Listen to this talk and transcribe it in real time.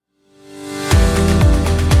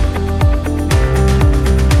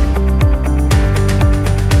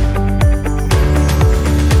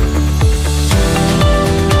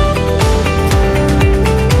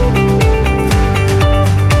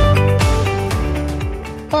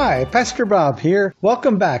Hi, Pastor Bob here.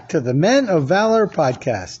 Welcome back to the Men of Valor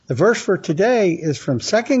podcast. The verse for today is from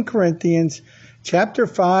 2 Corinthians chapter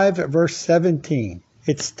 5, verse 17.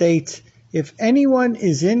 It states, "If anyone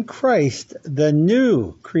is in Christ, the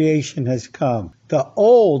new creation has come. The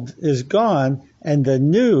old is gone and the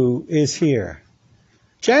new is here."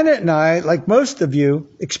 Janet and I, like most of you,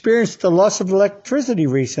 experienced the loss of electricity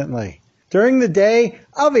recently. During the day,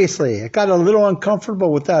 obviously, it got a little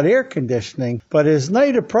uncomfortable without air conditioning, but as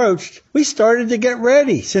night approached, we started to get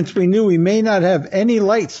ready since we knew we may not have any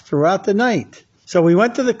lights throughout the night. So we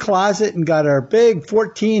went to the closet and got our big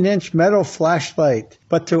 14-inch metal flashlight.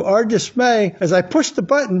 But to our dismay, as I pushed the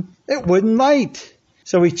button, it wouldn't light.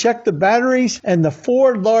 So we checked the batteries, and the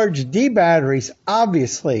 4 large D batteries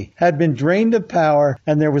obviously had been drained of power,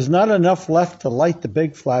 and there was not enough left to light the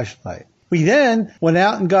big flashlight. We then went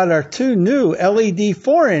out and got our 2 new LED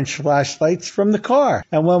 4-inch flashlights from the car,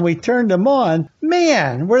 and when we turned them on,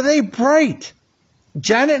 man, were they bright!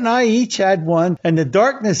 Janet and I each had one, and the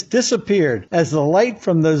darkness disappeared as the light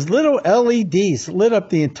from those little LEDs lit up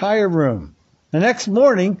the entire room. The next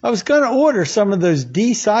morning, I was going to order some of those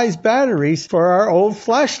D-sized batteries for our old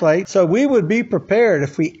flashlight so we would be prepared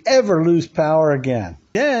if we ever lose power again.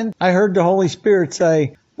 Then I heard the Holy Spirit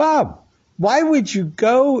say, "Bob, why would you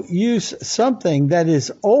go use something that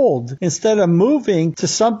is old instead of moving to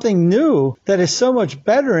something new that is so much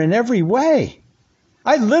better in every way?"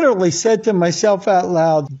 I literally said to myself out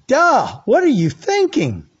loud, "Duh, what are you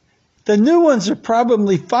thinking? The new ones are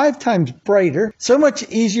probably 5 times brighter, so much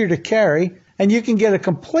easier to carry, and you can get a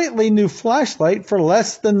completely new flashlight for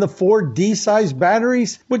less than the 4 D-sized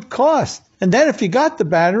batteries would cost. And then if you got the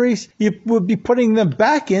batteries, you would be putting them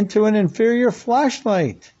back into an inferior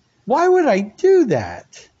flashlight. Why would I do that?"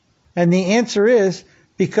 And the answer is,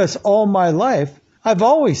 because all my life, I've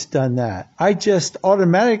always done that. I just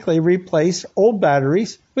automatically replace old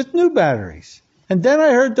batteries with new batteries. And then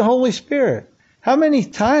I heard the Holy Spirit. How many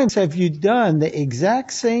times have you done the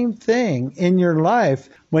exact same thing in your life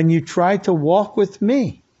when you try to walk with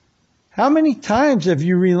me? How many times have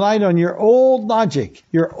you relied on your old logic,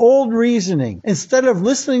 your old reasoning, instead of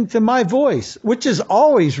listening to my voice, which is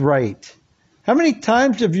always right? How many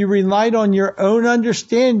times have you relied on your own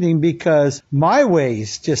understanding because my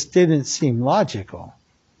ways just didn't seem logical?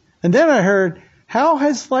 And then I heard, how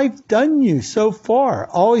has life done you so far,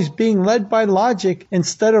 always being led by logic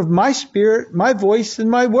instead of my spirit, my voice,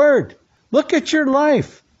 and my word? Look at your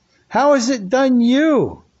life. How has it done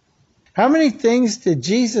you? How many things did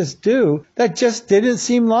Jesus do that just didn't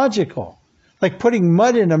seem logical? Like putting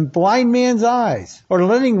mud in a blind man's eyes, or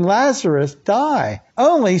letting Lazarus die,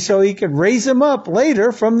 only so he could raise him up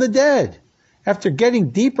later from the dead. After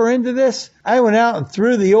getting deeper into this, I went out and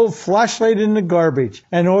threw the old flashlight in the garbage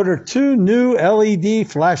and ordered 2 new LED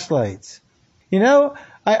flashlights. You know,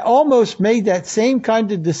 I almost made that same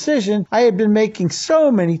kind of decision I had been making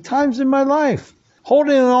so many times in my life,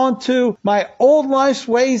 holding on to my old life's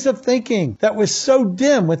ways of thinking that was so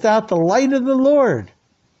dim without the light of the Lord.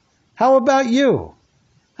 How about you?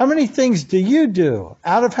 How many things do you do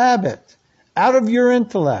out of habit, out of your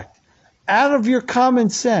intellect, out of your common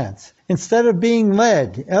sense, instead of being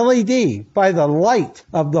led, LED, by the light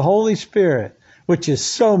of the Holy Spirit, which is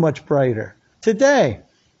so much brighter? Today,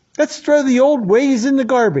 let's throw the old ways in the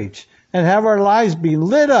garbage and have our lives be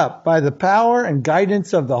lit up by the power and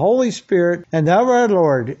guidance of the Holy Spirit and of our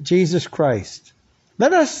Lord Jesus Christ.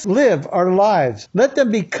 Let us live our lives. Let them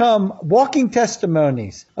become walking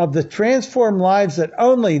testimonies of the transformed lives that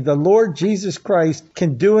only the Lord Jesus Christ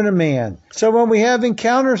can do in a man. So when we have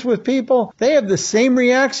encounters with people, they have the same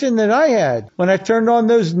reaction that I had when I turned on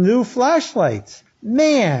those new flashlights.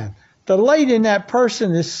 Man, the light in that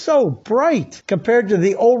person is so bright compared to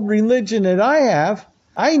the old religion that I have.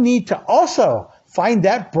 I need to also find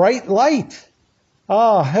that bright light.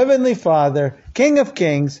 Oh, Heavenly Father, King of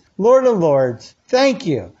Kings, Lord of Lords, thank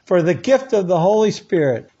you for the gift of the Holy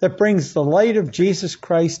Spirit that brings the light of Jesus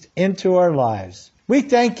Christ into our lives. We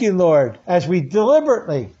thank you, Lord, as we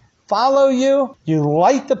deliberately follow you, you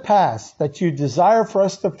light the path that you desire for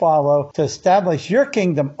us to follow to establish your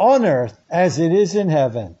kingdom on earth as it is in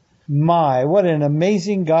heaven. My, what an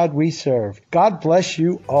amazing God we serve. God bless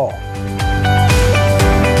you all.